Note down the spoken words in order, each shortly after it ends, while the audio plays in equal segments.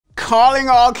Calling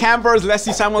all campers,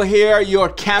 Leslie Samuel here, your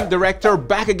camp director,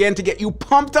 back again to get you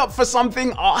pumped up for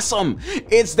something awesome.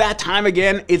 It's that time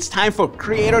again. It's time for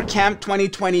Creator Camp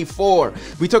 2024.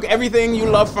 We took everything you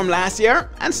loved from last year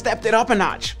and stepped it up a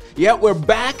notch. Yeah, we're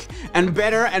back and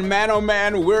better, and man, oh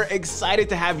man, we're excited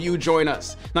to have you join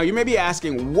us. Now, you may be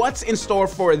asking, what's in store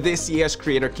for this year's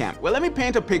Creator Camp? Well, let me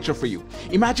paint a picture for you.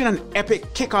 Imagine an epic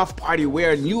kickoff party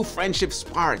where new friendships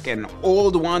spark and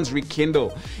old ones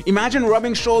rekindle. Imagine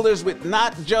rubbing shoulders with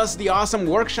not just the awesome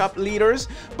workshop leaders,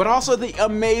 but also the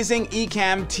amazing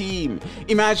Ecamm team.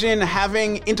 Imagine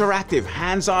having interactive,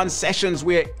 hands-on sessions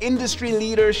where industry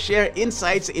leaders share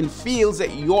insights in fields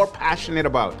that you're passionate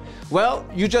about. Well,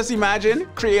 you just imagine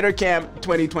Creator Camp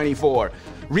 2024.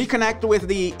 Reconnect with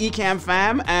the Ecamm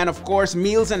fam, and of course,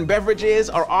 meals and beverages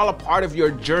are all a part of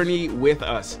your journey with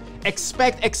us.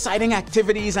 Expect exciting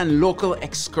activities and local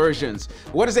excursions.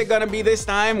 What is it gonna be this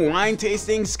time? Wine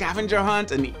tasting, scavenger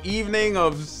hunt, an evening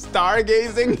of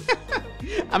stargazing?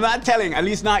 I'm not telling, at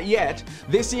least not yet.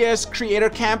 This year's Creator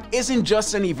Camp isn't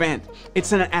just an event,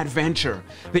 it's an adventure.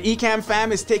 The Ecamm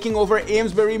fam is taking over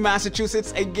Amesbury,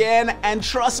 Massachusetts again, and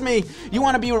trust me, you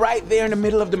wanna be right there in the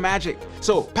middle of the magic.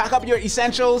 So pack up your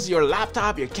essentials, your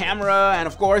laptop, your camera, and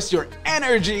of course your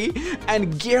energy,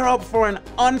 and gear up for an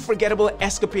unforgettable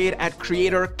escapade at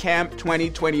Creator Camp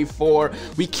 2024.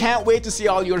 We can't wait to see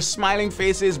all your smiling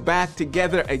faces back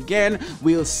together again.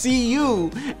 We'll see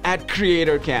you at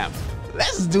Creator Camp.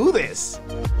 Let's do this.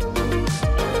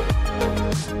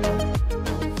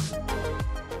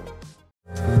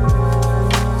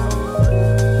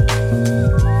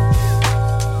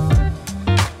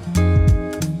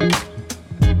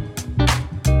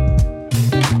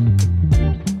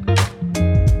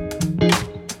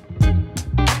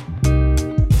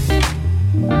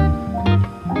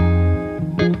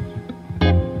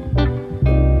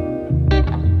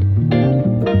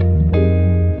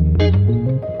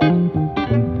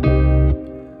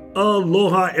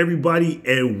 Aloha, everybody,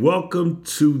 and welcome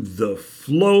to The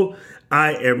Flow.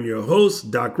 I am your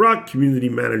host, Doc Rock, Community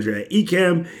Manager at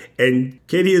Ecamm, and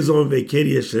Katie is on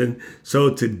vacation. So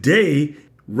today,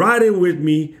 riding with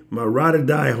me, my ride or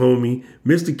die homie,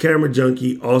 Mr. Camera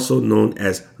Junkie, also known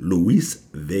as Luis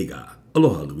Vega.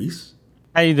 Aloha, Luis.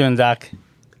 How you doing, Doc?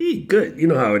 Hey, good. You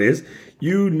know how it is.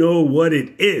 You know what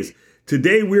it is.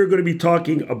 Today, we're going to be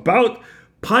talking about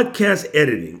podcast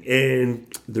editing. And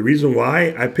the reason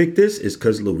why I picked this is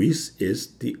because Luis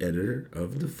is the editor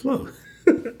of The Flow.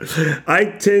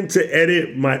 I tend to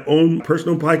edit my own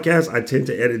personal podcasts. I tend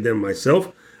to edit them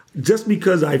myself just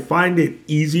because I find it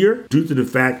easier due to the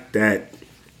fact that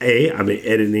A, I've been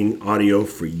editing audio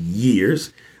for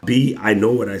years. B, I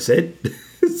know what I said.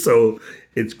 So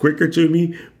it's quicker to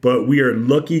me, but we are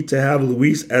lucky to have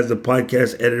Luis as the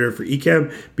podcast editor for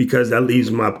Ecamm because that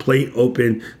leaves my plate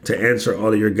open to answer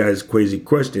all of your guys' crazy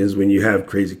questions when you have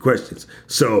crazy questions.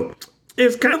 So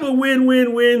it's kind of a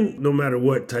win-win-win no matter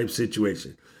what type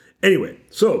situation. Anyway,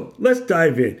 so let's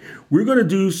dive in. We're going to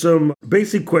do some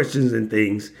basic questions and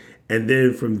things, and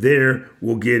then from there,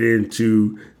 we'll get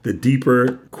into the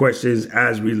deeper questions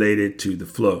as related to the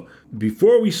flow.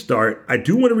 Before we start, I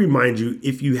do want to remind you,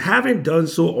 if you haven't done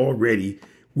so already,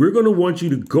 we're going to want you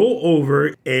to go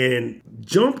over and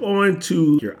jump on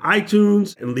to your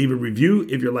iTunes and leave a review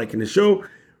if you're liking the show.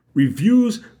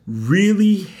 Reviews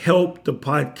really help the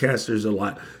podcasters a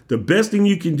lot. The best thing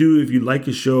you can do if you like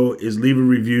a show is leave a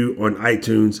review on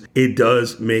iTunes. It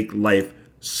does make life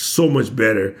so much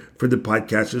better for the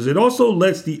podcasters. It also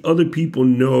lets the other people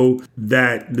know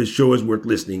that the show is worth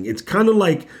listening. It's kind of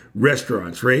like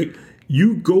restaurants, right?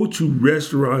 You go to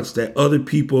restaurants that other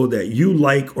people that you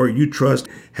like or you trust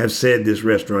have said this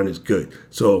restaurant is good.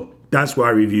 So that's why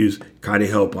reviews kind of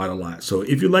help out a lot. So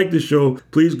if you like the show,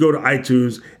 please go to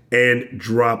iTunes and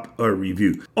drop a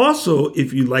review. Also,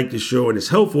 if you like the show and it's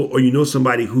helpful, or you know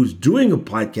somebody who's doing a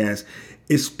podcast,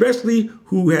 especially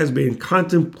who has been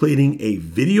contemplating a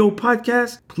video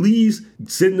podcast, please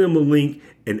send them a link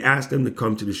and ask them to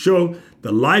come to the show.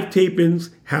 The live tapings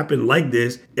happen like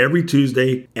this every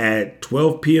Tuesday at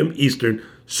 12 p.m. Eastern.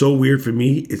 So weird for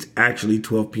me, it's actually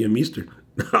 12 p.m. Eastern.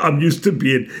 I'm used to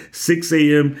being 6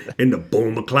 a.m. in the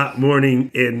boom o'clock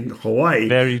morning in Hawaii.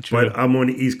 Very true. But I'm on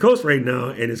the East Coast right now,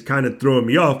 and it's kind of throwing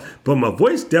me off. But my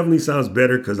voice definitely sounds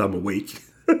better because I'm awake.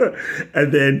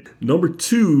 And then number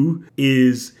 2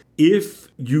 is if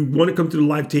you want to come to the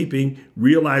live taping,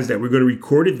 realize that we're going to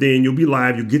record it then. You'll be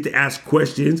live. You'll get to ask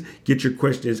questions, get your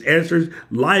questions answered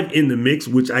live in the mix,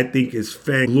 which I think is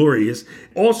glorious.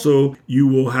 Also, you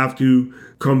will have to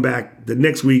come back the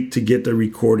next week to get the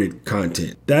recorded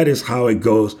content. That is how it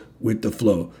goes with the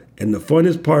flow. And the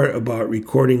funnest part about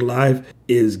recording live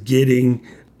is getting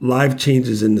live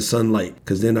changes in the sunlight,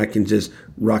 because then I can just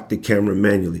rock the camera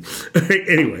manually.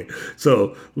 Anyway,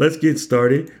 so let's get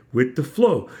started with the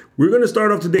flow. We're going to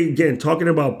start off today again talking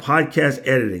about podcast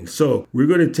editing. So we're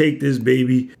going to take this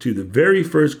baby to the very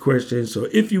first question. So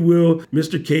if you will,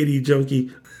 Mr. KD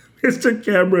Junkie, Mr.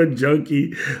 Camera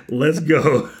Junkie, let's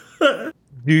go.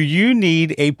 Do you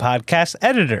need a podcast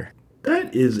editor?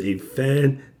 That is a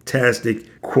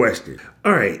fantastic question.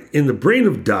 All right, in the brain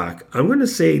of Doc, I'm going to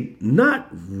say not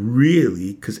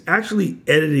really, because actually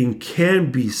editing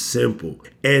can be simple.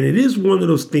 And it is one of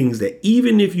those things that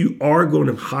even if you are going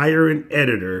to hire an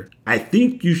editor, I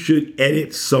think you should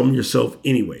edit some yourself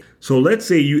anyway. So let's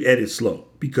say you edit slow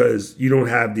because you don't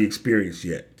have the experience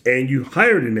yet, and you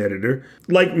hired an editor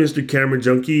like Mr. Camera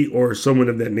Junkie or someone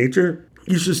of that nature.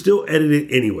 You should still edit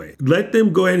it anyway. Let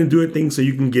them go ahead and do a thing so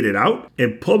you can get it out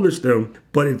and publish them.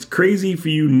 But it's crazy for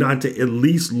you not to at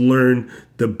least learn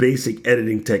the basic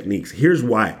editing techniques. Here's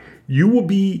why. You will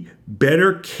be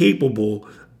better capable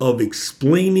of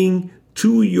explaining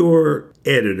to your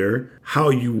editor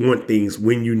how you want things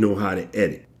when you know how to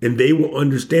edit. And they will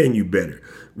understand you better,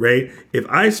 right? If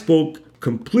I spoke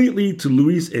completely to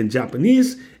Luis in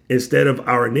Japanese instead of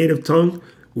our native tongue,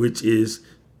 which is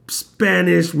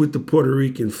Spanish with the Puerto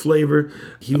Rican flavor.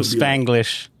 He was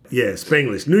Spanglish. Yeah,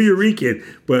 Spanglish. New Eureka.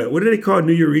 But what do they call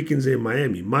New Euricans in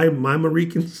Miami? My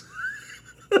Maricans?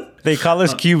 They call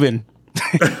us Cuban.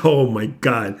 Oh my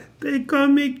God. They call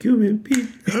me Cuban Pete.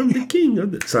 I'm the king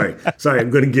of the... Sorry,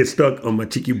 I'm going to get stuck on my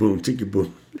chicky boom.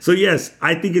 So yes,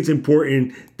 I think it's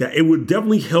important that it would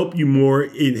definitely help you more.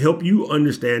 It help you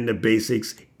understand the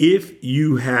basics if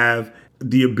you have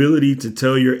the ability to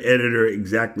tell your editor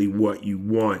exactly what you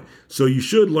want. So you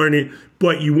should learn it,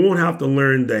 but you won't have to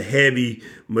learn the heavy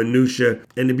minutia.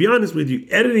 And to be honest with you,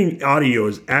 editing audio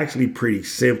is actually pretty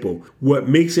simple. What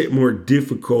makes it more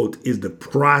difficult is the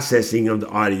processing of the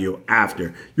audio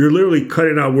after. You're literally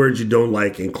cutting out words you don't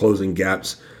like and closing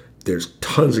gaps. There's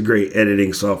tons of great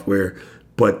editing software,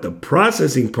 but the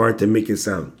processing part to make it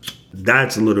sound,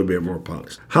 that's a little bit more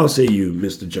polished. How say you,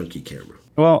 Mr. Junkie Camera?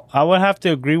 Well, I would have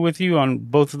to agree with you on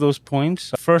both of those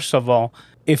points. First of all,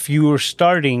 if you were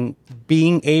starting,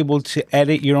 being able to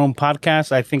edit your own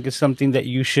podcast, I think is something that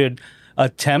you should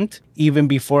attempt even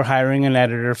before hiring an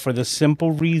editor, for the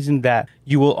simple reason that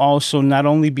you will also not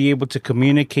only be able to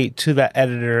communicate to that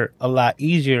editor a lot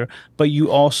easier, but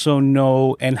you also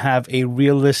know and have a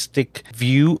realistic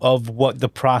view of what the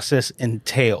process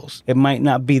entails. It might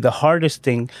not be the hardest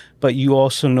thing, but you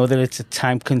also know that it's a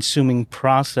time-consuming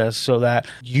process, so that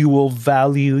you will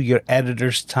value your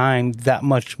editor's time that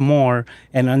much more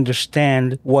and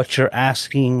understand what you're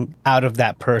asking out of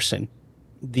that person.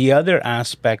 The other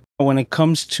aspect, when it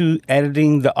comes to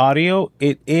editing the audio,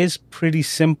 it is pretty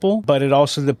simple, but it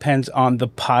also depends on the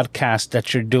podcast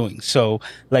that you're doing. So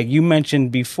like you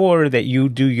mentioned before that you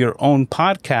do your own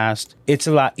podcast, it's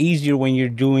a lot easier when you're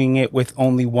doing it with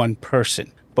only one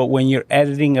person. But when you're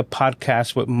editing a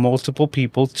podcast with multiple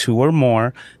people, 2 or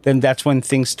more, then that's when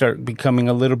things start becoming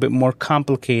a little bit more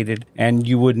complicated, and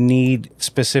you would need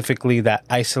specifically that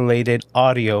isolated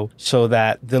audio so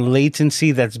that the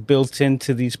latency that's built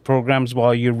into these programs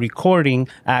while you're recording,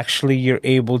 actually you're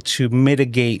able to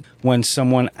mitigate when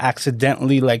someone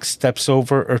accidentally steps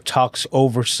over or talks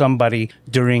over somebody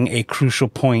during a crucial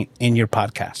point in your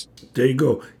podcast. There you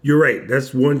go. You're right.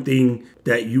 That's one thing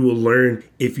that you will learn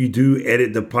if you do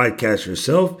edit the podcast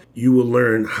yourself. You will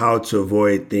learn how to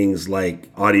avoid things like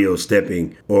audio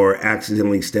stepping or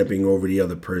accidentally stepping over the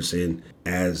other person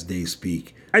as they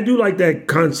speak. I do like that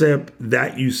concept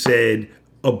that you said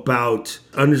about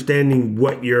understanding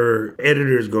what your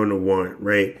editor is going to want,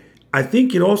 right? I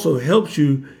think it also helps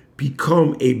you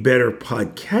become a better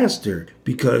podcaster,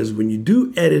 because when you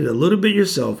do edit a little bit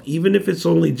yourself, even if it's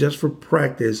only just for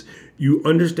practice, you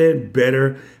understand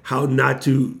better how not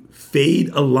to fade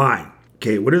a line.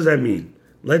 Okay, what does that mean?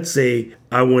 Let's say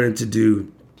I wanted to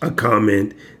do a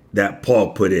comment that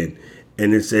Paul put in,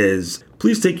 and it says,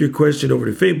 please take your question over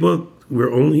to Facebook.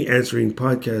 We're only answering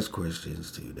podcast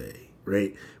questions today,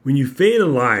 right? When you fade a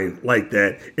line like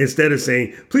that, instead of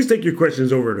saying, please take your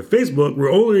questions over to Facebook,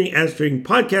 we're only answering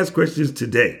podcast questions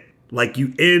today. Like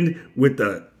you end with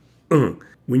the,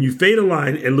 when you fade a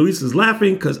line, and Luis is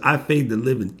laughing because I fade the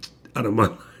living out of my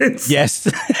lines. Yes.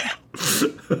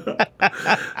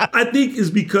 I think it's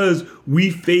because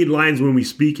we fade lines when we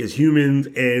speak as humans.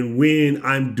 And when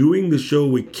I'm doing the show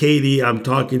with Katie, I'm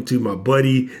talking to my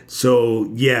buddy. So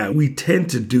yeah, we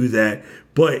tend to do that.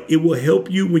 But it will help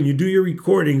you when you do your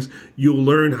recordings. You'll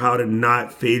learn how to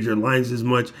not fade your lines as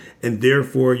much. And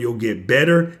therefore, you'll get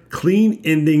better, clean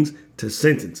endings to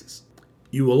sentences.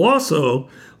 You will also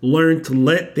learn to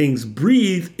let things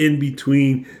breathe in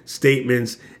between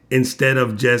statements instead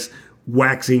of just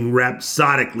waxing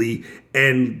rhapsodically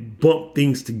and bump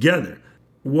things together.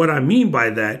 What I mean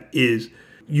by that is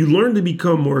you learn to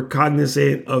become more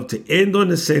cognizant of to end on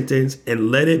the sentence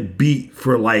and let it beat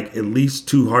for like at least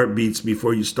 2 heartbeats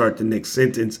before you start the next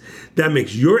sentence. That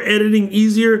makes your editing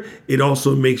easier. It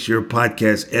also makes your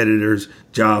podcast editor's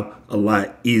job a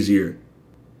lot easier.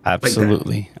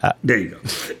 Absolutely. Like there you go.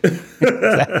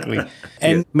 Exactly.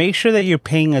 And make sure that you're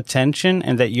paying attention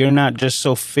and that you're not just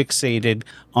so fixated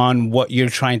on what you're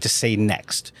trying to say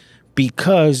next,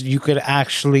 because you could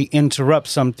actually interrupt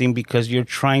something because you're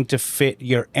trying to fit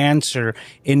your answer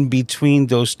in between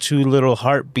those 2 little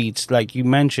heartbeats, like you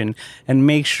mentioned, and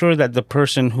make sure that the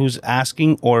person who's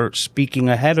asking or speaking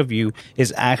ahead of you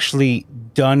is actually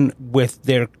done with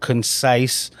their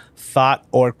concise thought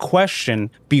or question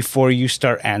before you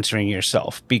start answering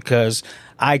yourself, because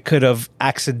I could have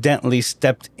accidentally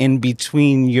stepped in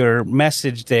between your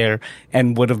message there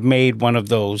and would have made one of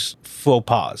those faux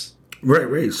pas.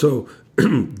 Right. So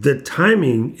the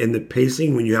timing and the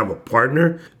pacing when you have a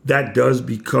partner, that does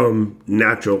become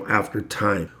natural after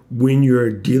time. When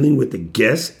you're dealing with the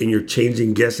guests and you're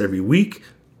changing guests every week,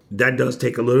 that does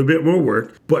take a little bit more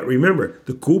work. But remember,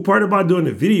 the cool part about doing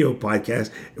a video podcast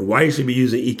and why you should be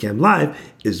using Ecamm Live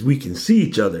is we can see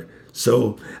each other.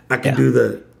 So I can do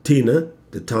the Tina,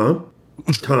 the Tom,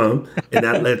 and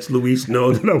that lets Luis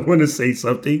know that I want to say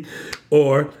something.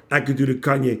 Or I could do the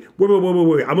Kanye, wait, I'm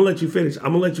going to let you finish.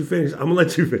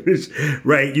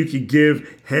 Right? You could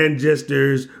give hand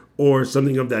gestures or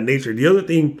something of that nature. The other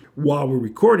thing, while we're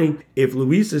recording, if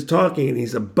Luis is talking and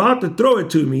he's about to throw it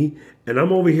to me, and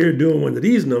I'm over here doing one of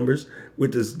these numbers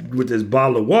with this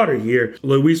bottle of water here,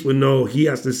 Luis would know he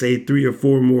has to say 3 or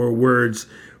 4 more words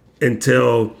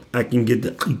until I can get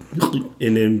the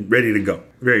and then ready to go.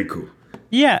 Very cool.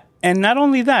 Yeah, and not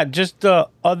only that, just the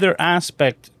other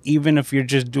aspect, even if you're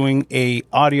just doing a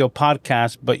audio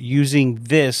podcast, but using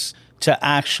this to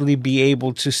actually be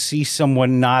able to see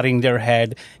someone nodding their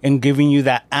head and giving you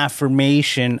that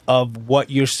affirmation of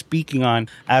what you're speaking on,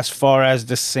 as far as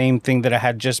the same thing that I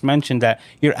had just mentioned, that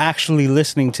you're actually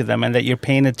listening to them and that you're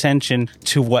paying attention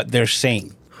to what they're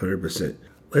saying. 100%.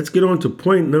 Let's get on to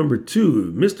point number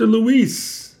 2. Mr.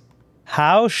 Luis.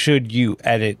 How should you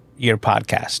edit your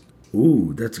podcast?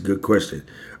 Ooh, that's a good question.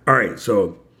 All right,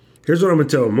 so here's what I'm going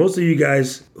to tell you. Most of you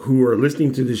guys who are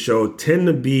listening to the show tend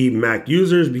to be Mac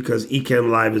users because Ecamm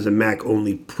Live is a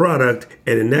Mac-only product.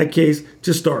 And in that case,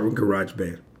 just start with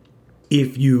GarageBand.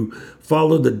 If you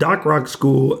follow the Doc Rock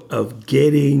school of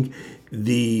getting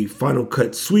the Final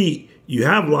Cut Suite, you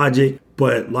have Logic,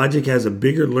 but Logic has a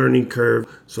bigger learning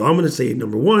curve. So I'm going to say,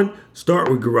 number 1,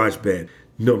 start with GarageBand.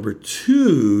 Number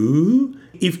 2,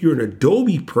 if you're an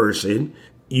Adobe person,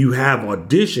 you have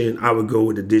Audition, I would go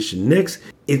with Audition next.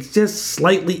 It's just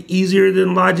slightly easier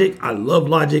than Logic. I love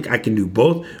Logic. I can do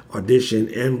both Audition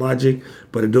and Logic,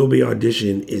 but Adobe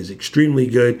Audition is extremely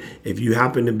good. If you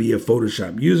happen to be a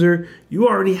Photoshop user, you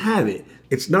already have it.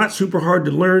 It's not super hard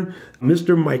to learn.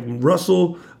 Mr. Mike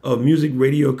Russell of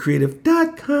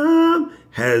musicradiocreative.com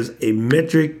has a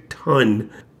metric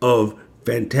ton of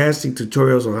fantastic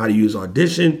tutorials on how to use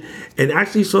Audition, and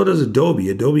actually so does Adobe.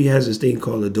 Adobe has this thing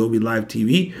called Adobe Live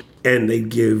TV, and they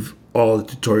give all the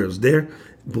tutorials there.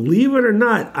 Believe it or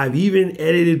not, I've even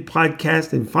edited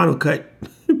podcasts in Final Cut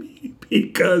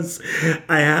because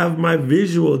I have my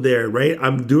visual there, right?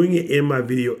 I'm doing it in my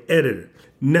video editor.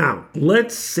 Now,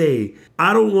 let's say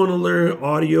I don't want to learn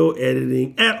audio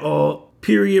editing at all.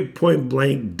 Period, point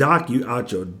blank, doc you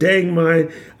out your dang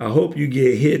mind. I hope you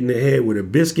get hit in the head with a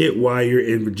biscuit while you're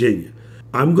in Virginia.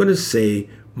 I'm going to say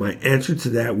my answer to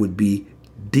that would be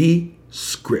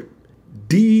Descript.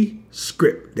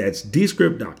 Descript. That's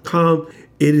descript.com.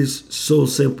 It is so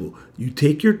simple. You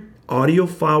take your audio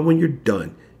file when you're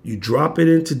done, you drop it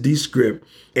into Descript,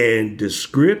 and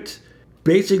Descript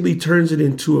basically turns it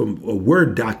into a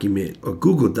Word document, or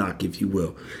Google Doc, if you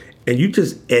will. And you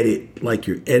just edit like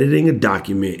you're editing a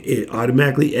document. It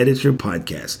automatically edits your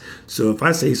podcast. So if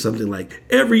I say something like,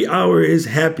 every hour is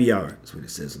happy hour, that's what it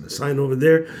says on the sign over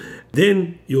there,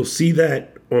 then you'll see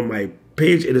that on my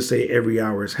page. It'll say every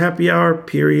hour is happy hour,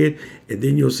 period. And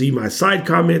then you'll see my side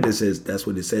comment that says, that's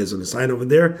what it says on the sign over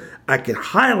there. I can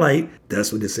highlight,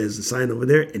 that's what it says, the sign over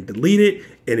there, and delete it.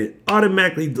 And it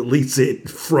automatically deletes it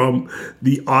from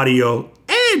the audio.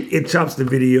 And it chops the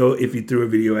video if you threw a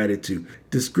video at it too.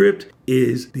 Descript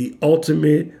is the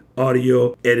ultimate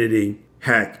audio editing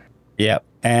hack. Yep.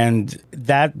 And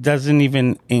that doesn't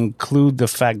even include the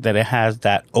fact that it has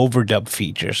that overdub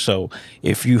feature. So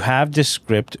if you have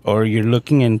Descript or you're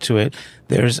looking into it,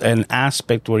 there's an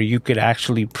aspect where you could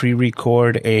actually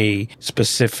pre-record a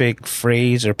specific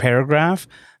phrase or paragraph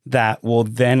that will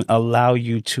then allow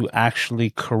you to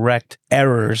actually correct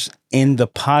errors in the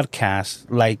podcast,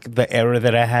 like the error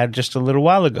that I had just a little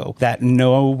while ago that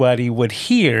nobody would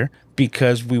hear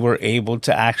because we were able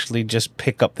to actually just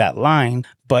pick up that line.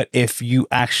 But if you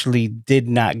actually did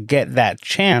not get that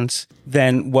chance,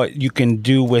 then what you can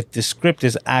do with Descript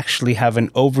is actually have an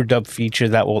overdub feature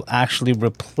that will actually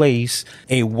replace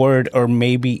a word or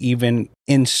maybe even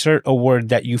insert a word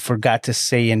that you forgot to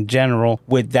say in general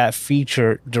with that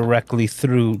feature directly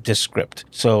through Descript.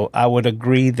 So I would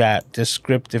agree that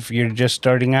Descript, if you're just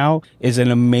starting out, is an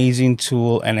amazing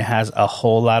tool, and it has a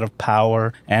whole lot of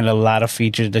power and a lot of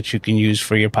features that you can use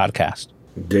for your podcast.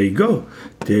 There you go.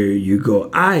 There you go.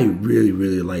 I really,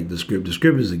 really like Descript.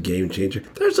 Descript is a game changer.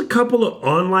 There's a couple of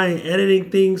online editing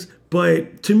things,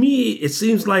 but to me, it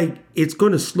seems like it's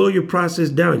going to slow your process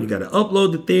down. You got to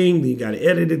upload the thing, then you got to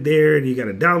edit it there, then you got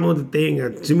to download the thing.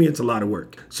 To me, it's a lot of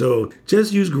work. So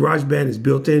just use GarageBand. It's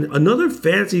built in. Another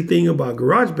fancy thing about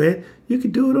GarageBand, you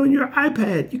can do it on your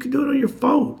iPad. You can do it on your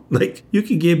phone. Like, you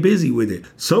can get busy with it.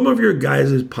 Some of your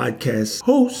guys' podcast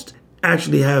hosts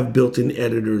actually have built-in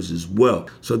editors as well.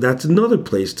 So that's another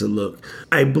place to look.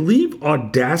 I believe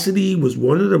Audacity was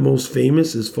one of the most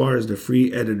famous as far as the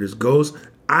free editors goes.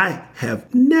 I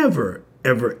have never,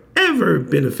 ever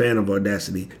been a fan of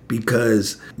Audacity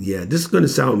because, yeah, this is going to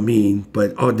sound mean,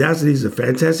 but Audacity is a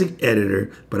fantastic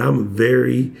editor, but I'm a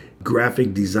very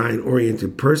graphic design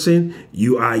oriented person.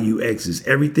 UI, UX is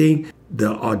everything. The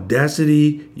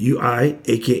Audacity UI,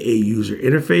 aka user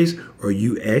interface, or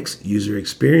UX, user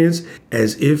experience,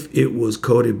 as if it was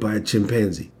coded by a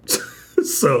chimpanzee.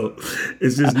 So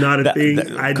it's just not a thing.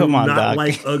 I don't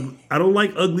like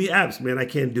ugly apps, man. I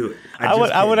can't do it.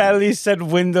 I would at least said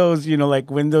Windows,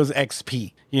 like Windows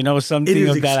XP, something it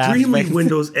is of that extremely aspect.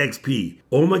 Windows XP.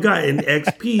 Oh my God. And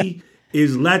XP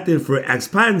is Latin for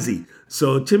expansi.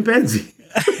 So chimpanzee.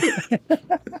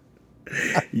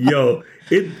 Yo,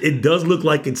 it does look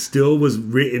like it still was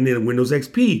written in Windows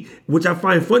XP, which I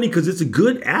find funny because it's a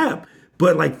good app.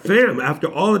 But like, fam,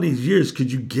 after all of these years,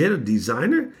 could you get a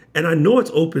designer? And I know it's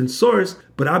open source,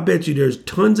 but I bet you there's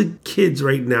tons of kids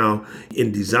right now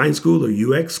in design school or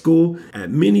UX school at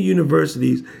many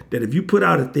universities that if you put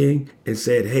out a thing and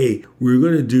said, hey, we're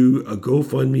going to do a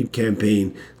GoFundMe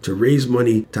campaign to raise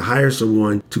money to hire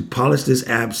someone to polish this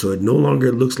app so it no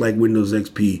longer looks like Windows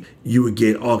XP, you would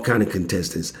get all kind of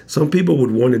contestants. Some people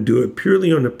would want to do it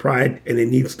purely on the pride and they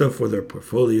need stuff for their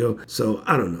portfolio. So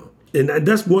I don't know. And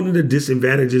that's one of the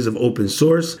disadvantages of open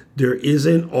source. There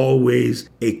isn't always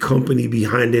a company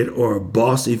behind it or a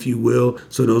boss, if you will.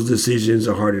 So those decisions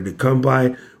are harder to come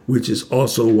by, which is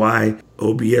also why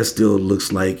OBS still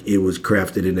looks like it was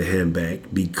crafted in a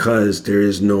handbag, because there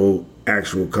is no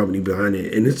actual company behind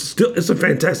it. And it's a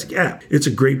fantastic app. It's a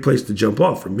great place to jump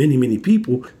off for many, many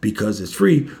people because it's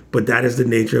free. But that is the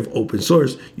nature of open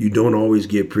source. You don't always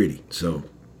get pretty. So,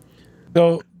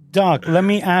 Doc, let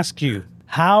me ask you.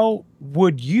 How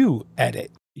would you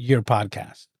edit your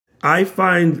podcast? I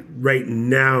find right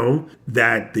now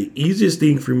that the easiest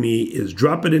thing for me is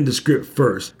drop it in Descript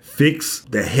first, fix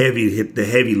the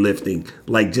heavy lifting,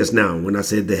 like just now when I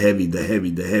said the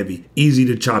heavy, easy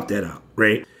to chop that out,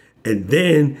 right? And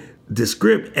then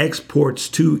Descript exports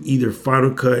to either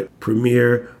Final Cut,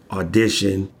 Premiere,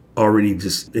 Audition, already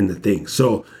just in the thing.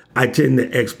 So I tend to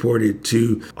export it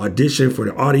to Audition for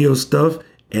the audio stuff,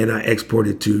 and I export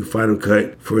it to Final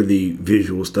Cut for the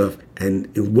visual stuff. And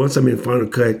once I'm in Final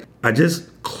Cut, I just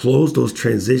close those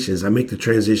transitions. I make the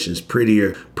transitions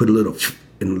prettier, put a little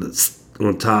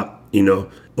on top,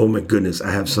 Oh my goodness,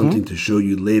 I have something to show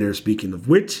you later. Speaking of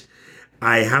which,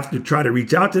 I have to try to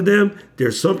reach out to them.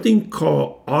 There's something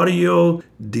called Audio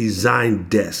Design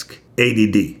Desk,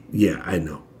 ADD. Yeah, I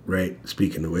know, right?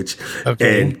 Speaking of which.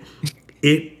 Okay. And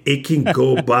it can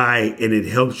go by and it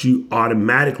helps you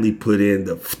automatically put in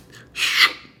the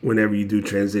whenever you do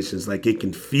transitions. Like, it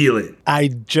can feel it. I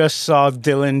just saw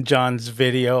Dylan John's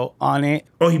video on it.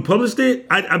 Oh, he published it?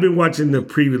 I've been watching the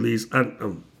pre-release.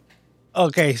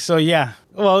 Okay, so yeah.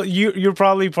 Well, you're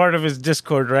probably part of his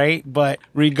Discord, right? But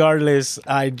regardless,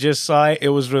 I just saw it. It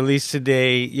was released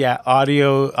today. Yeah,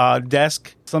 Audio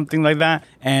Desk, something like that.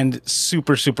 And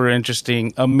super, super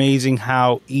interesting. Amazing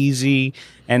how easy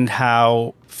and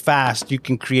how fast you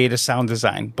can create a sound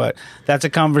design. But that's a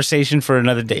conversation for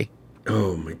another day.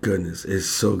 Oh my goodness, it's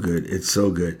so good. It's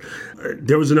so good.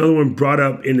 There was another one brought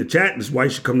up in the chat. This is why you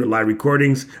should come to live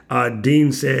recordings.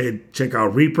 Dean said, check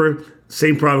out Reaper.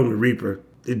 Same problem with Reaper.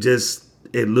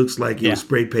 It looks like it was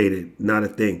spray painted, not a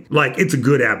thing. Like, it's a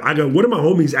good app. One of my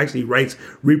homies actually writes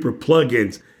Reaper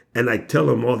plugins, and I tell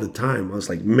him all the time, I was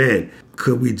like, man,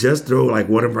 could we just throw like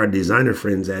one of our designer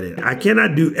friends at it? I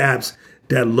cannot do apps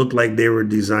that look like they were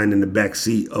designed in the back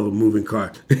seat of a moving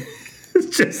car.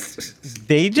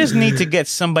 They just need to get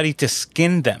somebody to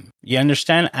skin them. You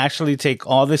understand? Actually take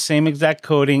all the same exact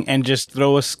coding and just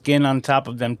throw a skin on top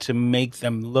of them to make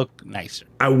them look nicer.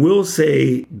 I will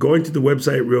say, going to the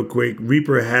website real quick,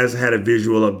 Reaper has had a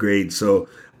visual upgrade. So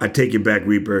I take it back,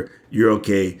 Reaper. You're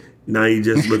okay. Now you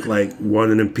just look like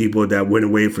one of them people that went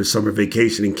away for summer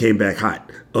vacation and came back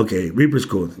hot. Okay, Reaper's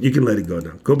cool. You can let it go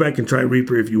now. Go back and try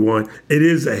Reaper if you want. It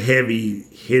is a heavy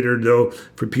hitter, though,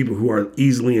 for people who are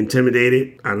easily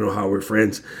intimidated. I don't know how we're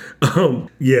friends.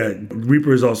 Yeah,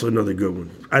 Reaper is also another good one.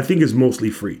 I think it's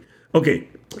mostly free. Okay,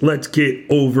 let's get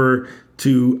over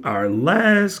to our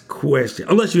last question.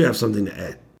 Unless you have something to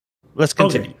add. Let's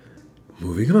continue. Okay,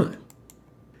 moving on.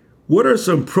 What are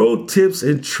some pro tips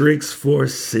and tricks for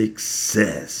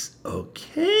success?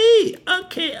 Okay.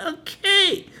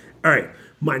 All right.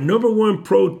 My number one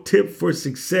pro tip for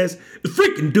success is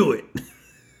freaking do it.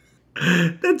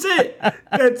 That's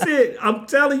it. I'm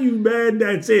telling you, man,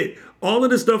 that's it. All of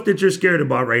the stuff that you're scared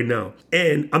about right now.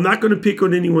 And I'm not going to pick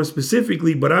on anyone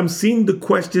specifically, but I'm seeing the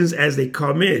questions as they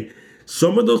come in.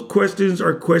 Some of those questions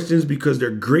are questions because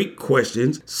they're great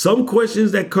questions. Some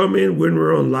questions that come in when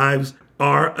we're on lives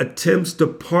are attempts to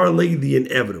parlay the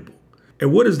inevitable.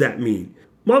 And what does that mean?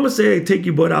 Mama said, take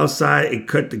your butt outside and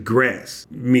cut the grass.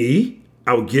 Me,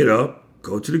 I would get up,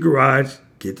 go to the garage,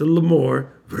 get the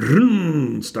lawnmower,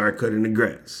 start cutting the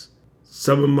grass.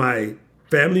 Some of my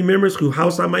family members whose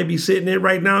house I might be sitting in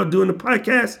right now doing the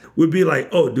podcast would be like,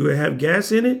 oh, do it have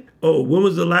gas in it? Oh, when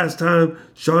was the last time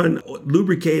Sean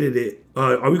lubricated it?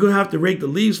 Are we going to have to rake the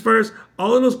leaves first?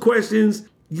 All of those questions,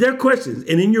 they're questions.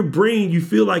 And in your brain, you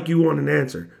feel like you want an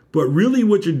answer. But really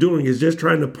what you're doing is just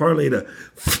trying to parlay the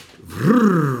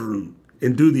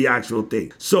and do the actual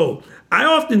thing. So I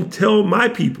often tell my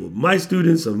people, my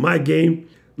students of my game,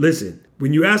 listen,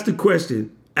 when you ask the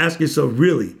question, ask yourself,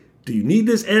 really, do you need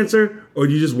this answer or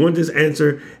do you just want this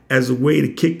answer as a way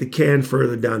to kick the can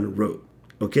further down the road?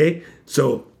 Okay,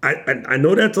 so I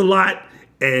know that's a lot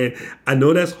and I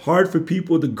know that's hard for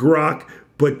people to grok,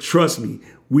 but trust me,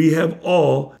 we have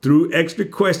all, through extra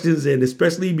questions and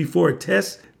especially before a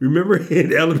test, remember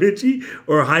in elementary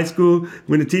or high school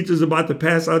when the teacher's about to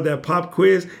pass out that pop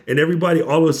quiz and everybody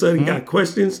all of a sudden got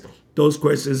questions? Those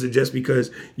questions are just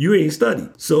because you ain't studied.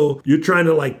 So you're trying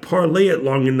to like parlay it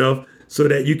long enough so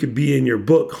that you could be in your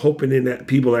book hoping in that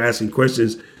people are asking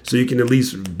questions so you can at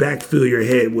least backfill your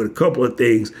head with a couple of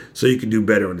things so you can do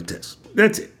better on the test.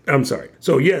 That's it. I'm sorry.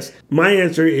 So yes, my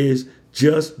answer is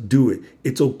just do it.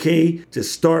 It's okay to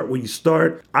start where you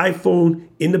start. iPhone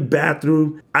in the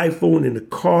bathroom, iPhone in the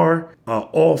car,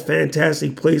 all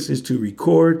fantastic places to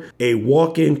record. A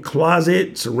walk-in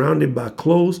closet surrounded by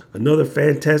clothes, another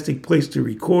fantastic place to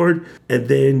record. And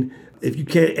then if you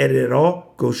can't edit at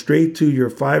all, go straight to your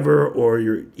Fiverr or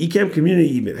your Ecamm community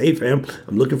even. Hey fam,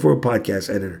 I'm looking for a podcast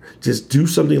editor. Just do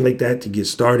something like that to get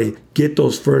started. Get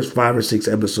those first 5 or 6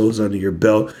 episodes under your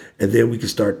belt, and then we can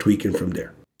start tweaking from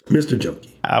there. Mr.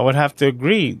 Junkie. I would have to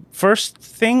agree. First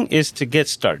thing is to get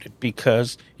started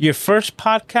because your first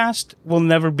podcast will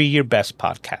never be your best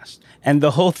podcast. And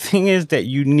the whole thing is that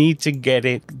you need to get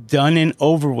it done and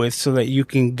over with so that you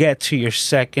can get to your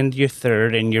second, your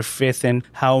third, and your fifth, and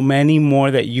how many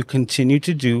more that you continue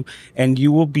to do. And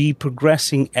you will be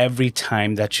progressing every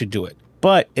time that you do it.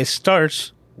 But it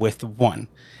starts with one.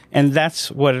 And that's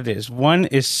what it is. One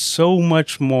is so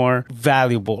much more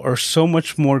valuable or so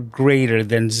much more greater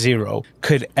than 0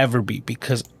 could ever be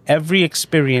because every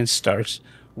experience starts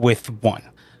with one.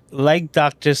 Like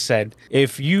Doc just said,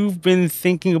 if you've been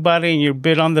thinking about it and you're a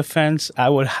bit on the fence, I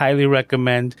would highly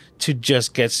recommend to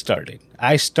just get started.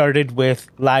 I started with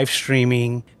live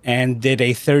streaming and did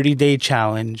a 30-day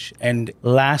challenge. And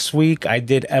last week I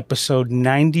did episode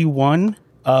 91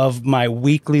 of my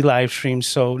weekly live stream.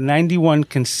 So 91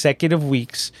 consecutive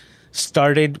weeks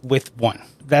started with one.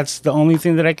 That's the only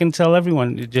thing that I can tell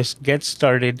everyone. Just get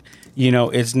started. You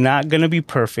know, it's not going to be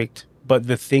perfect, but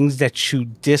the things that you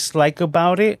dislike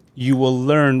about it, you will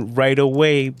learn right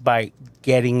away by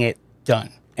getting it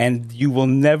done. And you will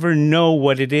never know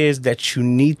what it is that you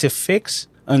need to fix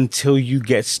until you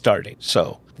get started.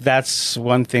 So that's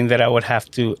one thing that I would have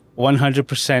to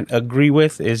 100% agree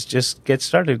with is just get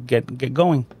started, get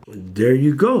going. There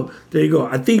you go. There you go.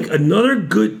 I think another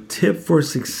good tip for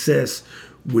success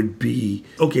would be,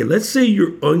 okay, let's say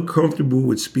you're uncomfortable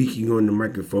with speaking on the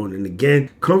microphone. And again,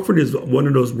 comfort is one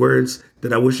of those words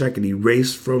that I wish I could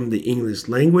erase from the English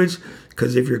language,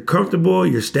 because if you're comfortable,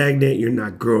 you're stagnant, you're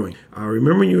not growing.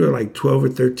 Remember when you were like 12 or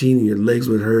 13 and your legs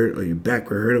would hurt or your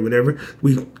back would hurt or whatever?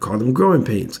 We call them growing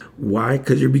pains. Why?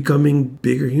 Because you're becoming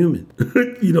bigger human.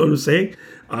 You know what I'm saying?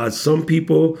 Some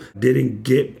people didn't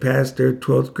get past their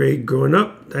 12th grade growing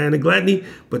up, Diana Gladney,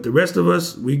 but the rest of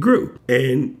us, we grew.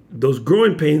 And those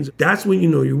growing pains, that's when you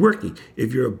know you're working.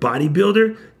 If you're a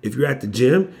bodybuilder, if you're at the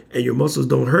gym and your muscles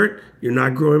don't hurt, you're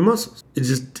not growing muscles. It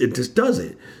just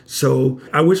doesn't. So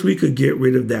I wish we could get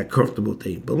rid of that comfortable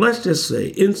thing. But let's just say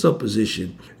in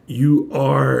supposition, you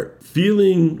are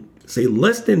feeling, say,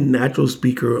 less than natural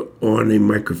speaker on a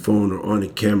microphone or on a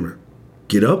camera.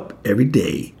 Get up every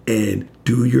day and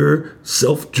do your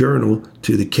self-journal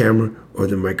to the camera or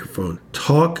the microphone.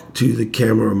 Talk to the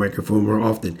camera or microphone more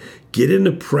often. Get in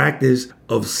the practice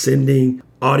of sending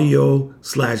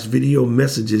audio/video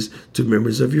messages to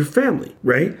members of your family,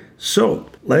 right? So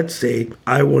let's say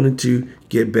I wanted to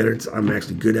get better. I'm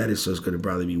actually good at it, so it's going to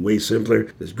probably be way simpler.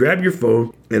 Just grab your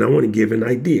phone and I want to give an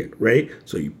idea, right?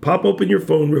 So you pop open your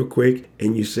phone real quick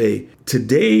and you say,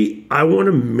 today I want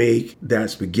to make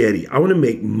that spaghetti. I want to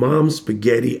make mom's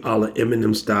spaghetti a la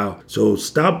Eminem style. So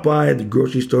stop by the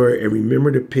grocery store and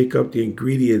remember to pick up the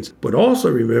ingredients, but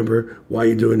also remember while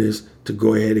you're doing this to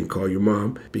go ahead and call your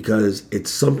mom, because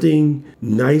it's something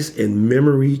nice and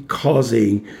memory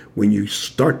causing when you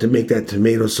start to make that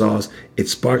tomato sauce. It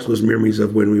sparks those memories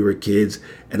of when we were kids,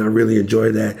 and I really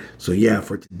enjoy that. So yeah,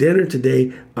 for dinner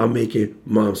today, I'm making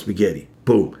mom's spaghetti.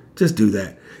 Boom, just do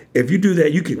that. If you do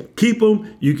that, you can keep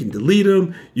them, you can delete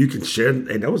them, you can share them.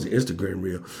 And that was an Instagram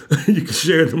reel. You can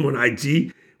share them on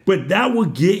IG, but that will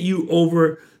get you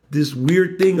over this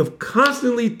weird thing of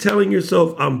constantly telling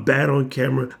yourself, I'm bad on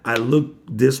camera, I look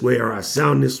this way or I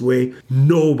sound this way.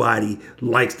 Nobody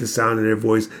likes the sound of their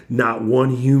voice, not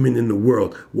one human in the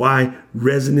world. Why?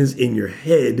 Resonance in your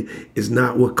head is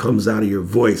not what comes out of your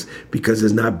voice, because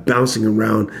it's not bouncing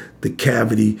around the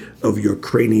cavity of your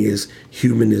cranius,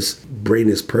 humanist,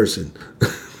 brainless person.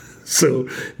 So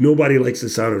nobody likes the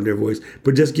sound of their voice,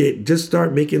 but just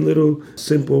start making little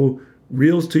simple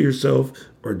reels to yourself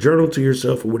or journal to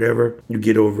yourself or whatever. You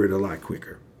get over it a lot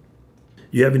quicker.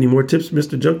 You have any more tips,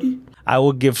 Mr. Junkie? I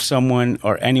will give someone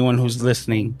or anyone who's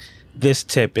listening this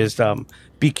tip is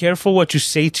be careful what you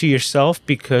say to yourself,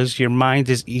 because your mind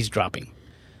is eavesdropping.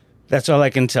 That's all I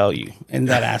can tell you in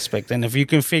that aspect. And if you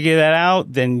can figure that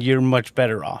out, then you're much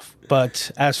better off.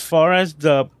 But as far as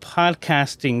the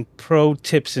podcasting pro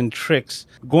tips and tricks,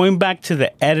 going back to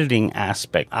the editing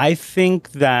aspect, I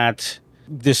think that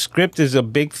the script is a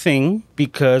big thing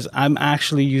because I'm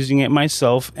actually using it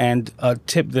myself. And a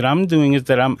tip that I'm doing is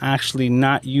that I'm actually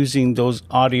not using those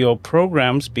audio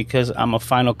programs because I'm a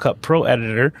Final Cut Pro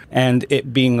editor. And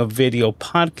it being a video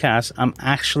podcast, I'm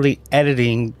actually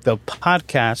editing the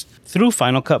podcast through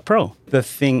Final Cut Pro. The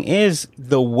thing is,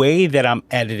 the way that I'm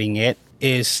editing it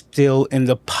is still in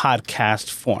the podcast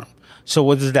form. So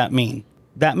what does that mean?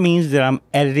 That means that I'm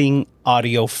editing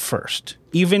audio first.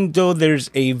 Even though there's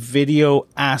a video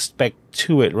aspect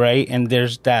to it, right? And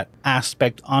there's that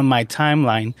aspect on my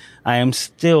timeline, I am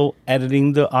still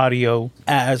editing the audio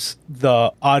as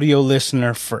the audio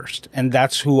listener first. And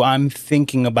that's who I'm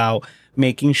thinking about,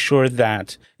 making sure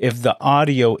that if the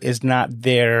audio is not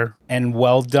there and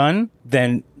well done,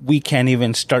 then we can't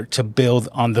even start to build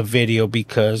on the video,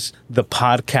 because the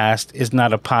podcast is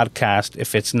not a podcast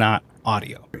if it's not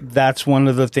audio. That's one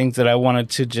of the things that I wanted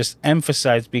to just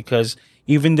emphasize, because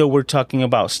even though we're talking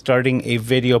about starting a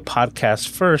video podcast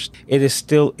first, it is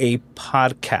still a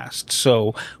podcast.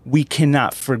 So we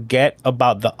cannot forget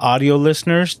about the audio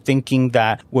listeners thinking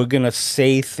that we're going to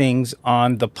say things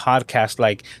on the podcast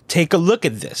like, take a look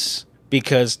at this.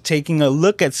 Because taking a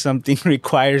look at something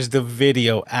requires the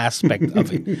video aspect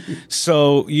of it.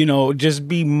 So, just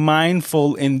be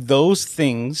mindful in those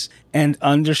things and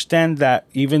understand that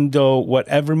even though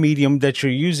whatever medium that you're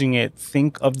using it,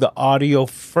 think of the audio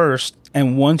first.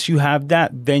 And once you have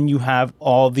that, then you have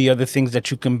all the other things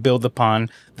that you can build upon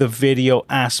the video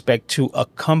aspect to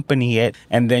accompany it.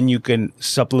 And then you can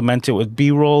supplement it with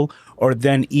B-roll, or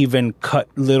then even cut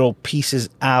little pieces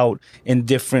out in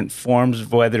different forms,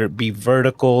 whether it be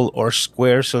vertical or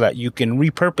square, so that you can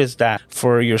repurpose that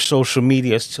for your social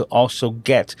medias to also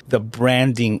get the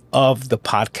branding of the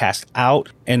podcast out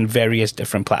in various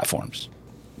different platforms.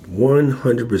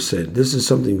 100%. This is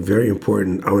something very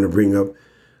important I want to bring up.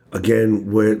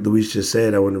 again, what Luis just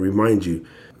said, I want to remind you.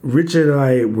 Richard and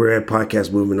I were at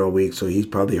Podcast Movement all week, so he's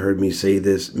probably heard me say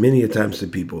this many a times to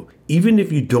people. Even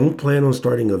if you don't plan on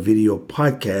starting a video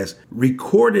podcast,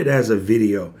 record it as a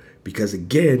video because,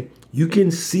 again, you can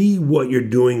see what you're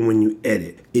doing when you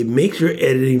edit. It makes your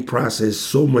editing process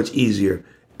so much easier,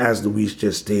 as Luis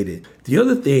just stated. The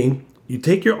other thing, you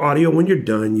take your audio when you're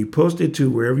done, you post it to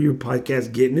wherever your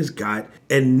podcast getting is got,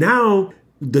 and now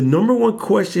the number one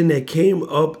question that came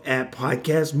up at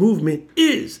Podcast Movement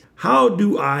is, how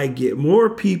do I get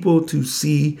more people to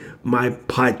see my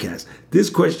podcast? This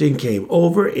question came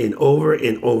over and over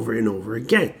and over and over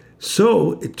again.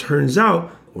 So it turns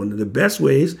out one of the best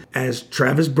ways, as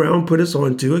Travis Brown put us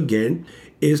onto again,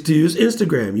 is to use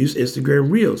Instagram. Use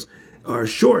Instagram Reels or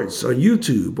Shorts on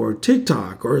YouTube or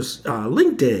TikTok or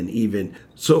LinkedIn even.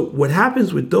 So what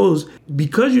happens with those,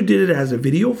 because you did it as a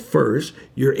video first,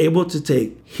 you're able to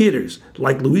take hitters.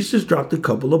 Like Luis just dropped a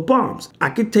couple of bombs.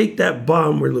 I could take that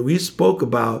bomb where Luis spoke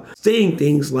about saying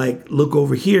things like, look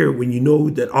over here, when you know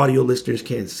that audio listeners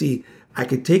can't see. I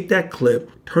could take that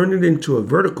clip, turn it into a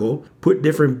vertical, put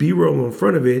different B-roll in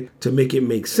front of it to make it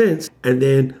make sense, and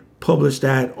then publish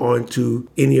that onto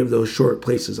any of those short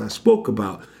places I spoke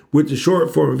about. What the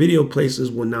short form video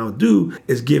places will now do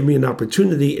is give me an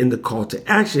opportunity in the call to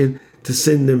action to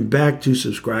send them back to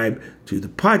subscribe to the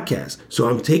podcast. So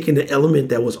I'm taking the element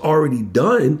that was already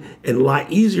done, and a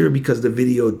lot easier because the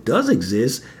video does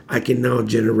exist. I can now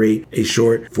generate a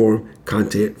short form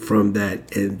content from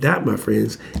that. And that, my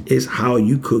friends, is how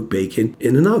you cook bacon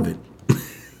in an oven.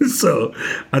 So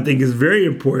I think it's very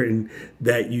important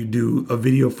that you do a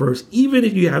video first, even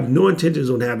if you have no intentions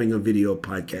on having a video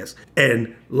podcast.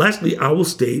 And lastly, I will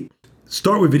state,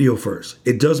 start with video first.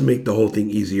 It does make the whole thing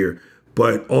easier,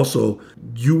 but also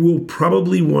you will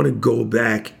probably want to go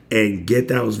back and get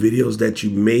those videos that you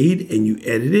made and you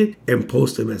edited and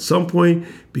post them at some point,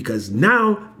 because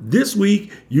now this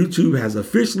week, YouTube has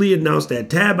officially announced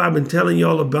that tab I've been telling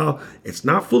y'all about. It's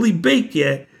not fully baked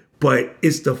yet, but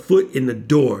it's the foot in the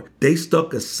door. They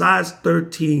stuck a size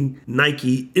 13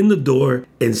 Nike in the door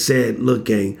and said, look,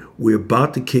 gang, we're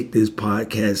about to kick this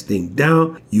podcast thing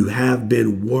down. You have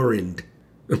been warned.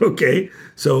 Okay,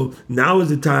 so now is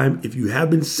the time. If you have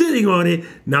been sitting on it,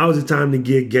 now is the time to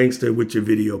get gangster with your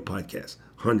video podcast.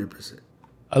 100%.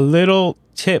 A little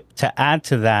tip to add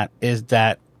to that is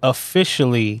that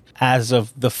officially, as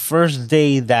of the first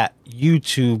day that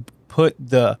YouTube put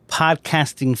the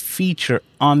podcasting feature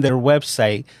on their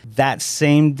website, that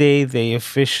same day they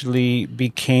officially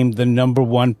became the number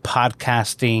one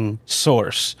podcasting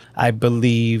source. I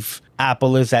believe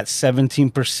Apple is at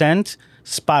 17%,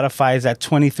 Spotify is at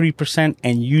 23%,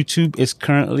 and YouTube is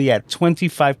currently at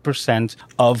 25%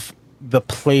 of the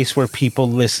place where people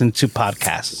listen to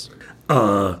podcasts.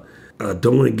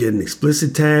 Don't want to get an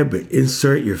explicit tag, but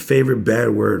insert your favorite bad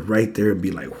word right there and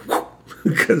be like, whoo,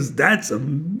 because that's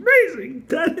amazing.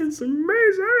 That is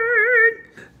amazing.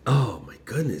 Oh my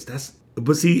goodness.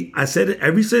 But see, I said it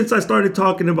ever since I started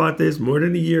talking about this more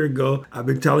than a year ago. I've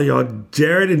been telling y'all,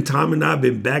 Jared and Tom and I have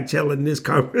been back channeling this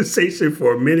conversation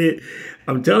for a minute.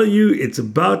 I'm telling you, it's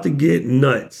about to get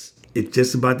nuts. It's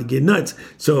just about to get nuts.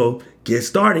 So get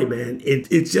started, man.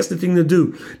 It's just the thing to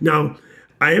do. Now,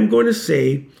 I am going to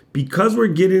say, because we're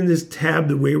getting this tab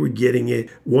the way we're getting it,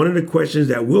 one of the questions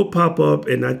that will pop up,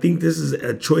 and I think this is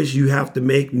a choice you have to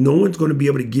make. No one's going to be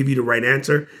able to give you the right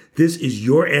answer. This is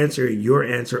your answer and your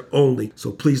answer only.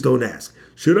 So please don't ask,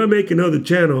 should I make another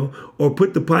channel or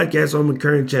put the podcast on my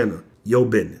current channel? Your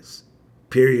business.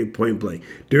 Period, point blank.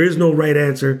 There is no right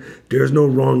answer. There is no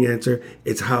wrong answer.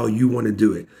 It's how you want to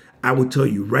do it. I will tell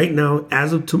you right now,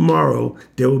 as of tomorrow,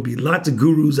 there will be lots of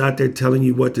gurus out there telling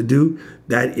you what to do.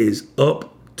 That is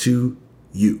up to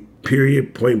you.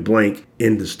 Period, point blank,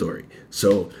 end the story.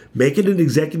 So make it an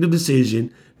executive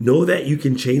decision. Know that you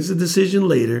can change the decision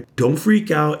later. Don't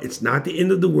freak out. It's not the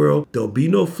end of the world. There'll be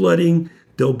no flooding.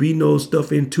 There'll be no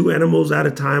stuffing 2 animals at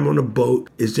a time on a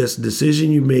boat. It's just a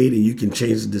decision you made and you can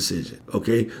change the decision.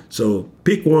 Okay? So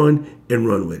pick one and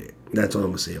run with it. That's all I'm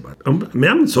going to say about it. I'm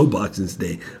in soapboxing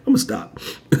today. I'm going to stop.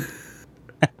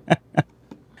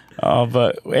 Oh,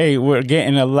 but hey, we're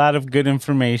getting a lot of good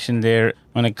information there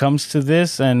when it comes to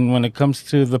this, and when it comes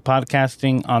to the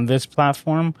podcasting on this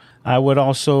platform. I would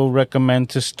also recommend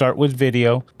to start with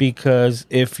video, because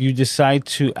if you decide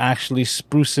to actually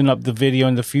sprucing up the video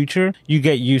in the future, you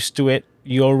get used to it.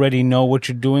 You already know what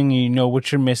you're doing and you know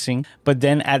what you're missing. But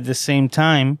then at the same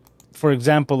time, for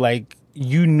example, like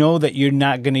you know that you're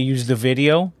not going to use the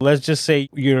video. Let's just say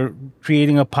you're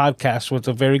creating a podcast with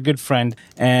a very good friend,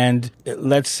 and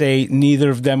let's say neither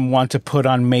of them want to put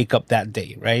on makeup that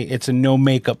day, right? It's a no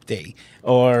makeup day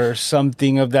or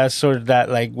something of that sort, that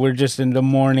like we're just in the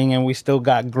morning and we still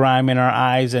got grime in our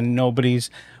eyes and nobody's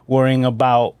worrying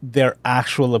about their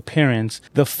actual appearance.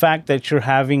 The fact that you're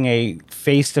having a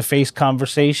face-to-face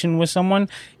conversation with someone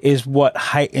is what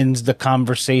heightens the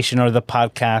conversation or the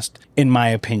podcast, in my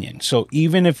opinion. So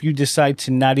even if you decide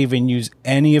to not even use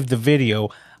any of the video,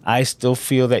 I still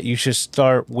feel that you should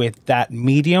start with that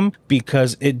medium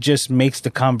because it just makes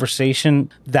the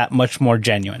conversation that much more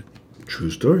genuine.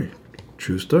 True story.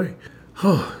 True story.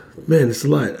 Oh, man, it's a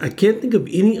lot. I can't think of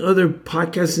any other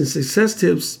podcasting success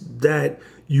tips that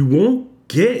you won't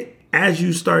get as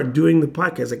you start doing the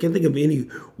podcast. I can't think of any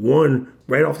one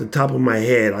right off the top of my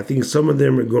head. I think some of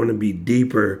them are going to be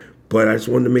deeper, but I just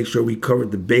wanted to make sure we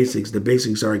covered the basics. The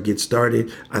basics are get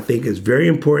started. I think it's very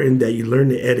important that you learn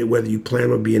to edit, whether you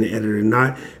plan on being an editor or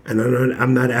not. And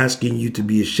I'm not asking you to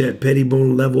be a Chet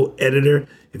Pettibone level editor.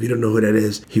 If you don't know who that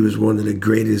is, he was one of the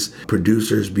greatest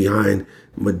producers behind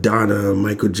Madonna,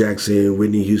 Michael Jackson,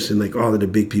 Whitney Houston, like all of the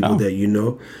big people that you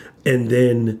know. And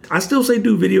then I still say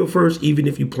do video first, even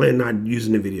if you plan not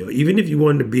using the video. Even if you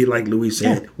wanted to be like Luis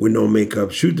said, with no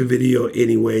makeup, shoot the video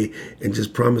anyway and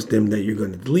just promise them that you're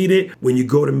going to delete it. When you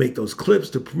go to make those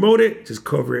clips to promote it, just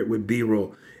cover it with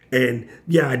B-roll. And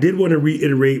yeah, I did want to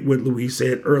reiterate what Luis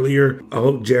said earlier. I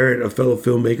hope Jared, a fellow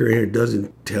filmmaker here,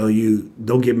 doesn't tell you,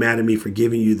 don't get mad at me for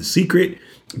giving you the secret.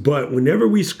 But whenever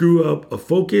we screw up a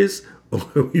focus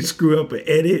or we screw up an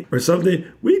edit or something,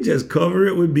 we just cover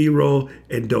it with B-roll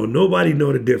and don't nobody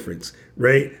know the difference,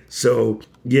 right? So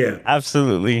yeah.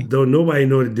 Absolutely. Don't nobody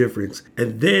know the difference.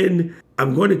 And then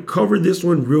I'm going to cover this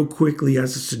one real quickly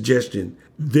as a suggestion.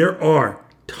 There are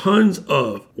tons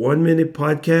of 1-minute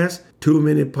podcasts,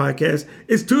 2-minute podcasts.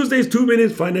 It's Tuesday's 2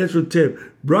 Minutes Financial Tip,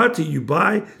 brought to you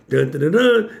by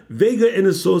Vega and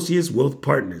Associates Wealth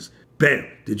Partners. Bam!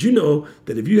 Did you know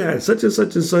that if you had such and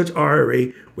such and such IRA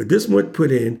with this much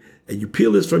put in and you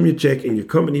peel this from your check and your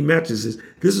company matches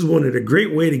this is one of the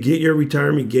great way to get your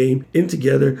retirement game in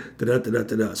together.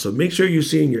 So make sure you're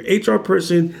seeing your HR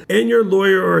person and your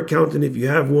lawyer or accountant if you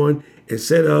have one and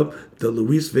set up the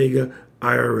Luis Vega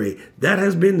IRA. That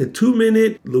has been the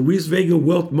 2-minute Luis Vega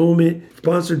Wealth Moment,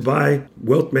 sponsored by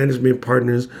Wealth Management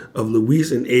Partners of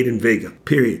Luis and Aiden Vega.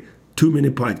 Period.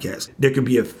 2-minute podcast. There could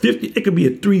be it could be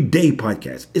a 3-day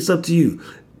podcast. It's up to you.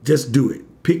 Just do it.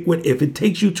 Pick what. If it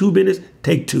takes you 2 minutes,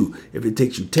 take 2. If it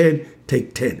takes you 10,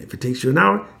 take 10. If it takes you an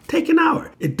hour, take an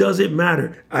hour. It doesn't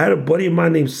matter. I had a buddy of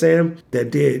mine named Sam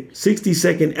that did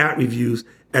 60-second app reviews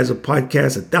as a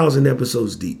podcast, 1,000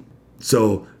 episodes deep.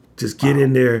 So just get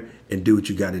in there and do what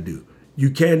you got to do. You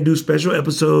can do special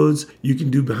episodes. You can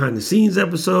do behind the scenes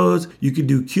episodes. You can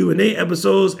do Q&A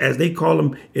episodes, as they call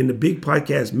them in the big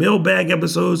podcast, mailbag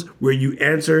episodes, where you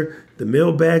answer the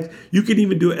mailbag. You can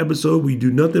even do an episode where you do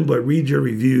nothing but read your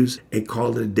reviews and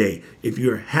call it a day. If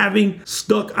you're having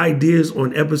stuck ideas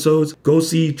on episodes, go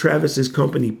see Travis's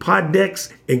company,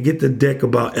 Poddex, and get the deck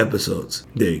about episodes.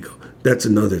 There you go. That's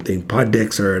another thing. Pod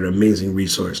decks are an amazing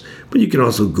resource, but you can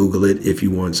also Google it if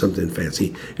you want something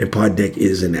fancy. And Pod Deck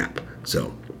is an app.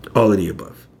 So all of the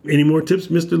above. Any more tips,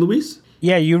 Mr. Luis?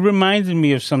 Yeah, you reminded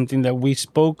me of something that we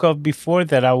spoke of before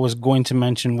that I was going to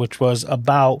mention, which was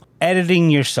about editing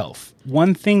yourself.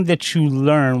 One thing that you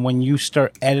learn when you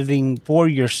start editing for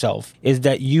yourself is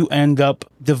that you end up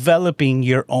developing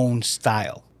your own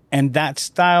style. And that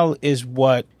style is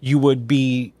what you would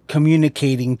be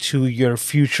communicating to your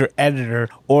future editor,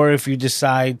 or if you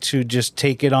decide to just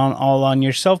take it on all on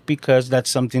yourself because that's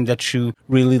something that you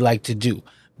really like to do.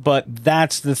 But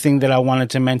that's the thing that I wanted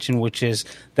to mention, which is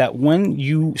that when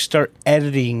you start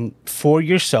editing for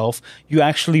yourself, you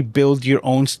actually build your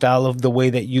own style of the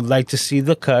way that you like to see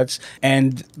the cuts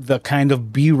and the kind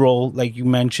of B-roll, like you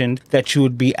mentioned, that you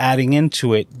would be adding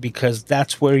into it, because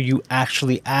that's where you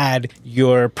actually add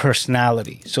your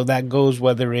personality. So that goes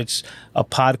whether it's a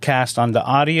podcast on the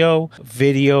audio,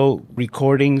 video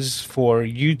recordings for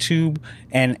YouTube,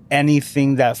 and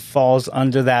anything that falls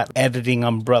under that editing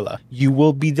umbrella. You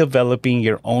will be developing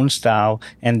your own style,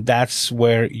 and that's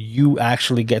where you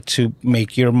actually get to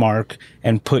make your mark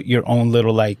and put your own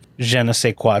little like je ne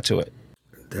sais quoi to it.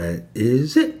 That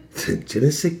is it. Je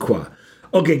ne sais quoi.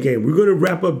 Okay, gang, we're going to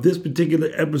wrap up this particular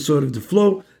episode of The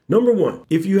Flow. Number 1,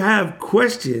 if you have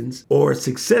questions or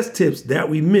success tips that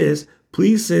we missed,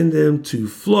 please send them to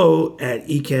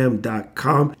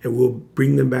flow@ecam.com and we'll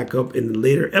bring them back up in the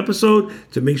later episode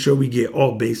to make sure we get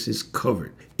all bases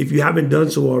covered. If you haven't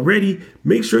done so already,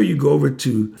 make sure you go over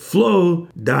to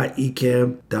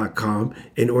flow.ecam.com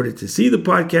in order to see the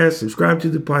podcast, subscribe to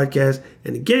the podcast.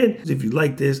 And again, if you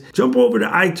like this, jump over to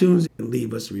iTunes and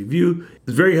leave us a review.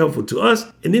 It's very helpful to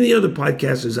us and any other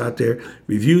podcasters out there.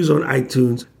 Reviews on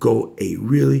iTunes go a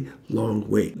really long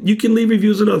way. You can leave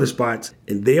reviews in other spots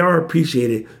and they are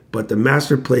appreciated, but the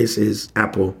master place is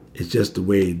Apple. It's just the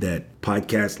way that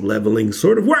podcast leveling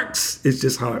sort of works. It's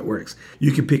just how it works.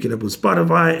 You can pick it up on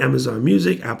Spotify, Amazon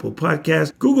Music, Apple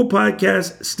Podcasts, Google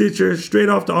Podcasts, Stitcher, straight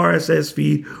off the RSS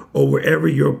feed, or wherever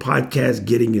your podcast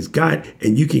getting is got.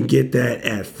 And you can get that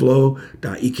at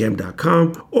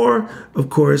flow.ecam.com. Or, of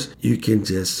course, you can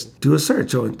just do a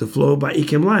search on the Flow by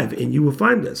Ecam Live and you will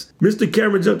find us. Mr.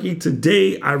 Camera Junkie,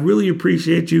 today I really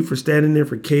appreciate you for standing there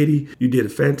for Katie. You did a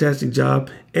fantastic job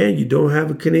and you don't have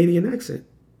a Canadian accent.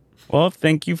 Well,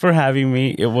 thank you for having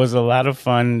me. It was a lot of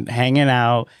fun hanging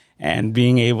out and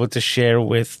being able to share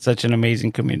with such an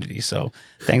amazing community. So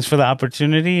thanks for the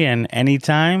opportunity, and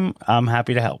anytime, I'm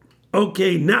happy to help.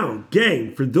 Okay, now,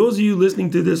 gang, for those of you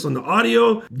listening to this on the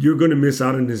audio, you're going to miss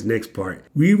out on this next part.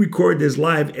 We record this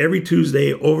live every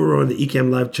Tuesday over on the Ecam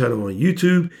Live channel on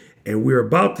YouTube. And we're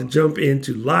about to jump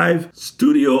into live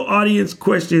studio audience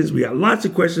questions. We got lots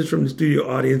of questions from the studio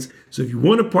audience. So if you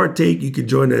want to partake, you can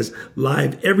join us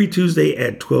live every Tuesday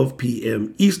at 12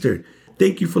 p.m. Eastern.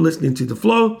 Thank you for listening to The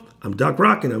Flow. I'm Doc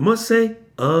Rock, and I must say,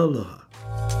 aloha.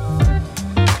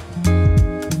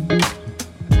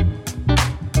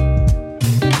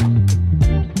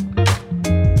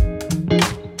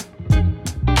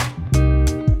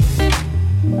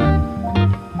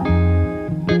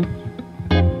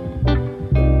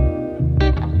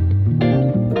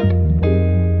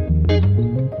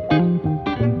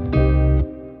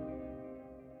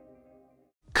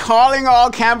 Calling all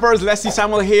campers, Leslie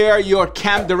Samuel here, your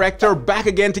camp director, back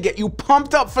again to get you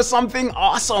pumped up for something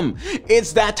awesome.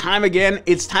 It's that time again.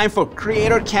 It's time for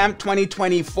Creator Camp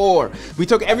 2024. We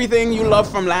took everything you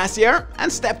loved from last year and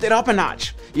stepped it up a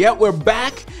notch. Yeah, we're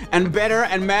back and better,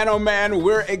 and man oh man,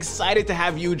 we're excited to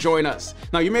have you join us.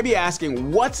 Now you may be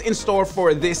asking, what's in store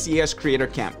for this year's Creator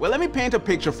Camp? Well, let me paint a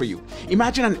picture for you.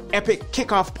 Imagine an epic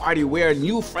kickoff party where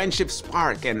new friendships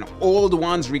spark and old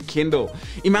ones rekindle.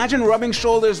 Imagine rubbing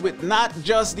shoulders with not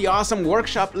just the awesome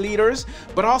workshop leaders,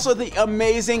 but also the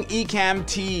amazing Ecam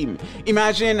team.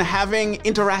 Imagine having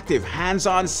interactive,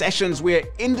 hands-on sessions where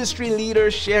industry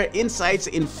leaders share insights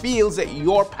in fields that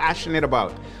you're passionate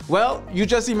about. Well, you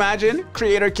just imagine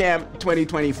Creator Camp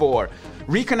 2024.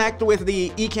 Reconnect with the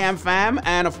Ecam fam,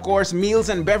 and of course, meals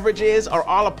and beverages are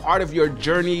all a part of your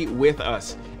journey with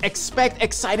us. Expect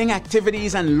exciting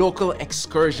activities and local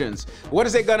excursions. What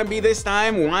is it gonna be this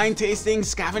time? Wine tasting,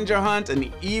 scavenger hunt,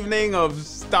 an evening of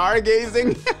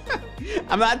stargazing?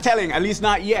 I'm not telling, at least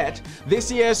not yet.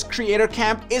 This year's Creator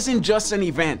Camp isn't just an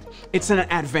event, it's an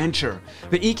adventure.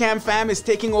 The Ecam fam is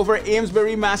taking over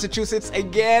Amesbury, Massachusetts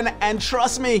again, and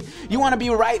trust me, you wanna be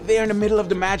right there in the middle of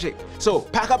the magic. So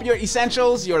pack up your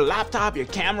essentials, your laptop, your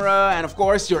camera, and of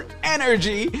course your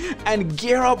energy, and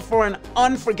gear up for an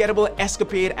unforgettable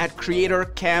escapade at Creator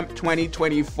Camp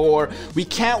 2024. We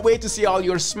can't wait to see all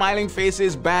your smiling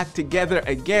faces back together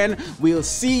again. We'll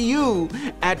see you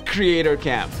at Creator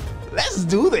Camp. Let's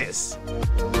do this.